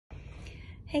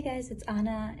Hey guys, it's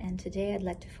Anna, and today I'd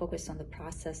like to focus on the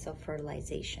process of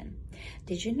fertilization.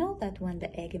 Did you know that when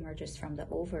the egg emerges from the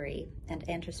ovary and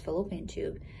enters fallopian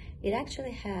tube, it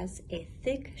actually has a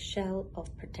thick shell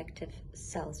of protective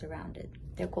cells around it?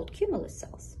 They're called cumulus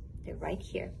cells. They're right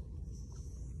here.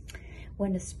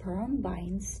 When the sperm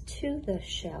binds to the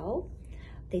shell,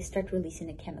 they start releasing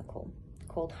a chemical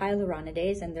called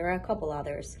hyaluronidase, and there are a couple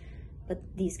others. But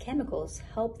these chemicals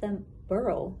help them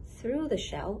burrow through the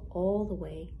shell all the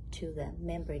way to the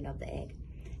membrane of the egg.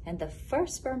 And the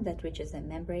first sperm that reaches the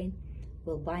membrane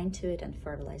will bind to it and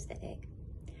fertilize the egg.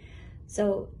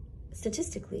 So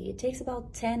statistically, it takes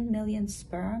about 10 million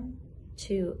sperm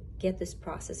to get this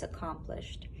process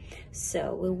accomplished.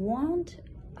 So we want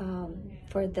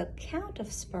for the count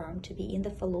of sperm to be in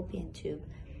the fallopian tube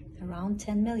around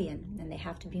 10 million, and they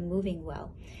have to be moving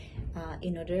well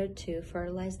in order to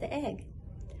fertilize the egg.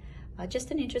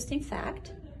 Just an interesting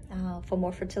fact. For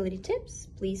more fertility tips,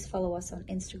 please follow us on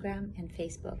Instagram and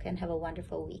Facebook, and have a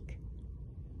wonderful week.